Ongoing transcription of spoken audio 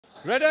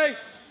Ready?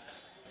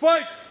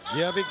 Fight!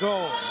 Here we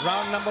go.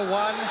 Round number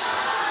 1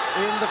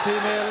 in the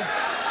female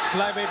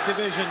flyweight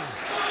division.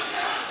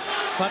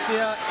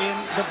 Fathia in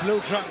the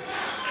blue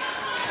trunks.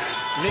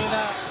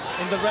 Lena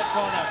in the red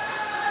corner.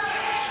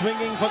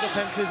 Swinging for the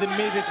fences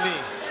immediately.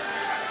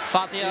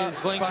 Fathia is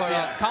going for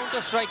a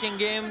counter-striking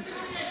game,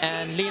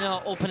 and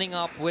Lena opening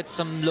up with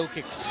some low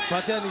kicks.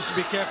 Fathia needs to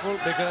be careful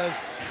because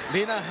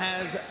Lena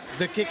has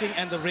the kicking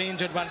and the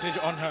range advantage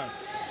on her.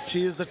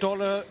 She is the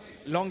taller,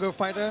 longer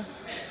fighter.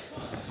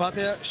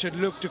 Fathia should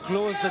look to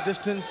close the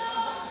distance,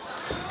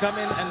 come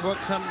in and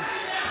work some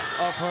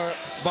of her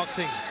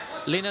boxing.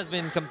 Lena's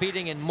been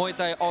competing in Muay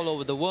Thai all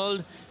over the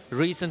world,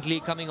 recently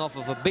coming off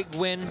of a big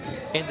win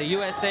in the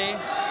USA.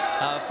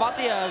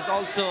 Fathia is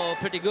also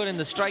pretty good in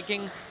the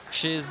striking.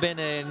 She's been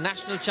a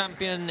national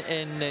champion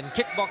in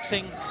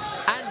kickboxing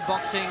and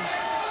boxing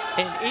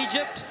in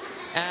Egypt,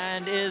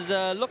 and is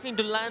looking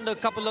to land a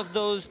couple of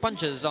those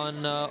punches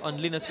on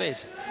Lena's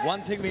face.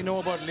 One thing we know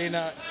about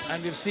Lena,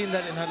 and we've seen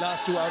that in her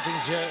last 2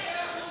 outings here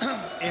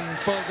in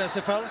Pearls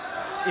SFL,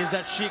 is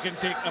that she can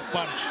take a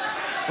punch.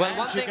 Well,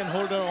 and she can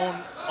hold her own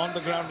on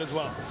the ground as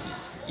well.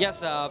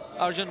 Yes,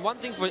 Arjun, one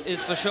thing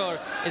is for sure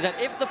is that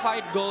if the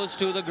fight goes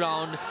to the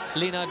ground,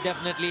 Lena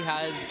definitely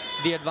has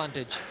the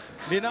advantage.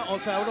 Lena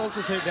also, I would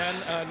also say, Dan,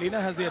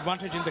 Lena has the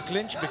advantage in the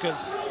clinch because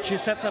she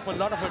sets up a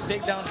lot of her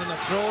takedowns and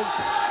her throws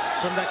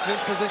from that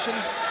clinch position.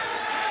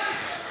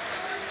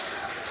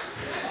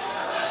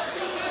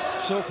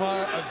 So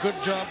far, a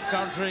good job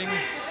countering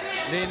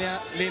Lena,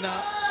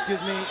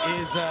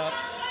 is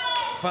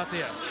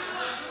Fathia.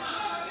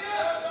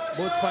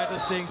 Both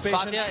fighters staying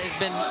patient.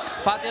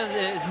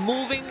 Fathia is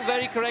moving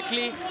very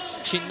correctly.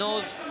 She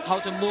knows how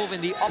to move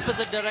in the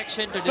opposite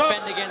direction to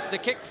defend against the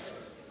kicks.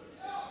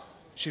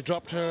 She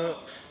dropped her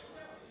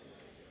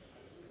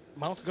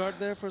mouth guard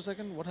there for a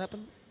second. What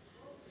happened?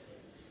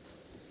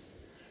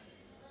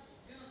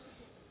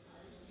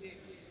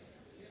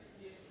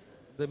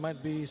 There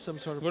might be some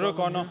sort of Guru,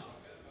 corner.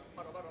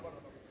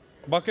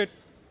 Bucket.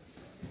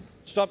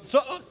 Stop.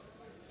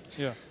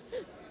 Yeah.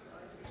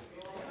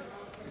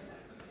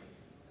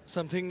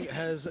 Something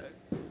has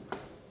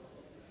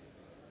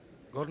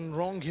gotten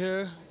wrong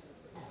here.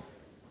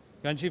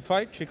 Can she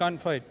fight? She can't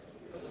fight.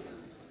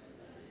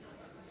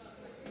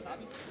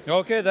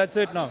 Okay, that's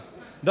it now.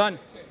 Done.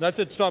 That's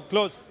it. Stop.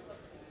 Close.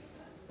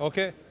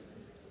 Okay.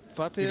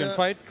 Fathia, you can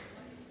fight.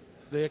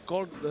 They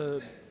called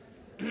the...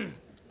 Ready?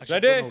 I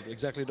don't know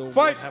exactly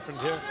what happened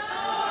here.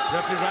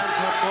 Referee Ryan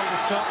Clark called the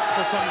stop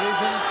for some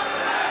reason.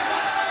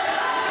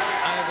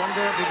 I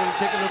wonder, we will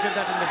take a look at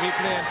that in the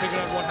replay and figure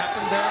out what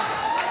happened there.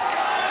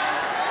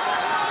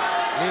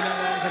 Lena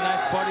lands a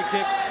nice body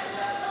kick.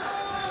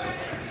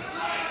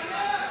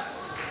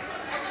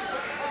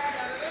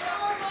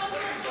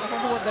 I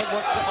wonder what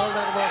all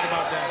that was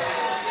about there.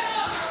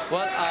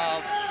 Well,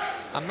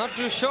 I'm not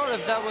too sure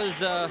if that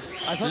was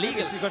I thought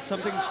legal. You got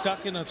something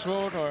stuck in her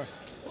throat, or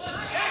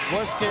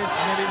worst case,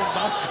 maybe the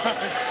mouth guard.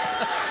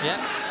 Yeah.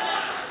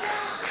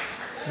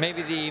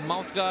 Maybe the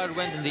mouth guard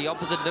went in the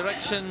opposite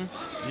direction.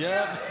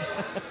 Yeah.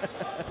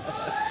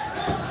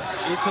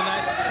 It's a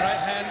nice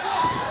right hand.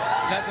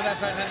 That's a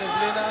nice right hand as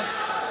Lena.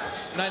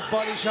 Nice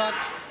body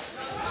shots.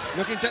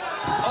 Looking to...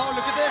 Oh,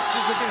 look at this.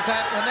 She's looking to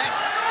tap her neck.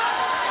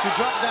 She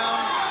dropped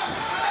down.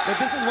 But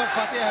this is what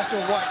Fathia has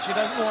to avoid. She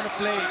doesn't want to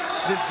play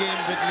this game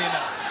with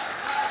Lena.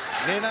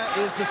 Lena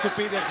is the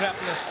superior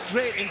grappler,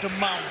 straight into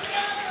mount.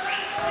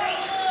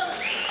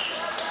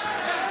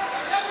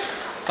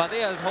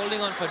 Fathia is holding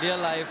on for dear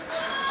life,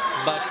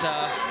 but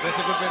that's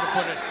a good way to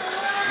put it.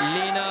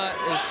 Lena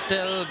is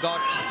still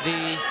got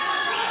the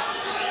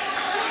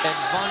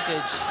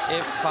advantage,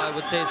 if I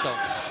would say so.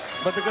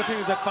 But the good thing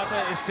is that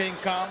Fathia is staying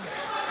calm.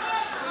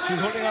 She's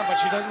holding on, but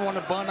she doesn't want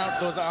to burn out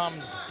those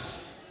arms.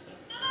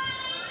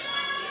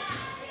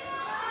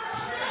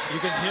 You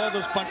can hear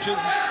those punches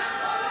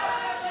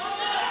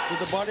to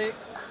the body.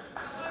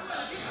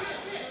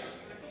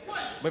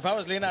 But if I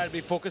was Lena, I'd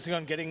be focusing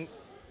on getting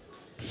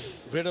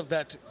rid of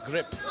that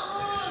grip.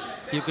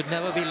 You could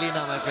never be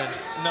Lena, my friend.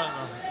 No.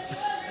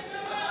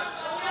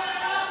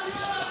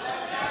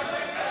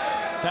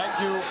 Thank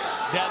you,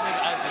 Daniel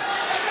Isaac.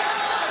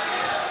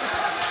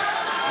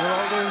 You're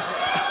always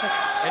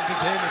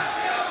entertaining.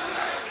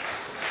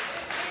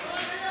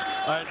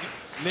 All right,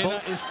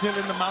 Lena is still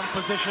in the mount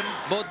position.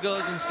 Both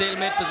girls in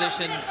stalemate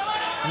position.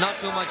 Not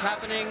too much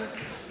happening.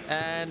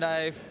 And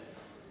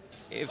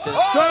if there's...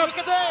 Oh, look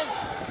at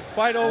this!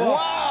 Fight over.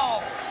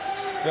 Wow!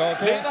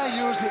 Okay?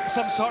 Lena used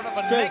some sort of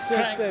a neck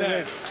crank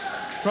there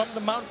from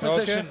the mount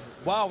position. Okay.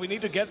 Wow, we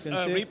need to get a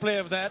replay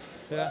of that.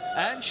 Yeah.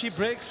 And she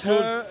breaks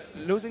her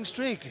losing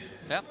streak.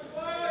 Yep.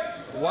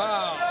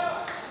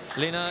 Wow.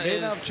 Lena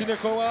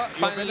Ovchynnikova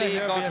finally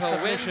got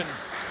her win.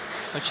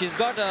 But she's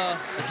got a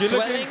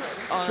swelling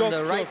on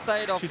the right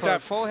side of her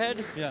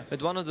forehead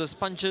with one of those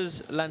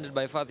punches landed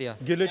by Fathia.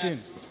 Guillotine.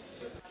 Yes.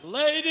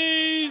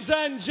 Ladies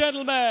and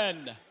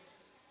gentlemen,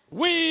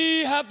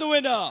 we have the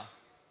winner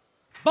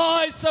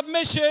by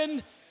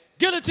submission,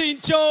 guillotine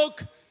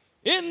choke,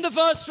 in the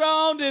first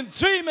round in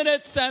 3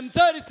 minutes and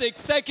 36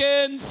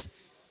 seconds.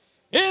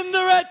 In the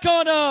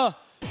red corner,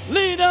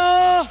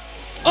 Lena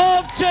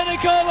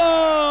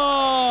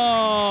Ovchynnikova.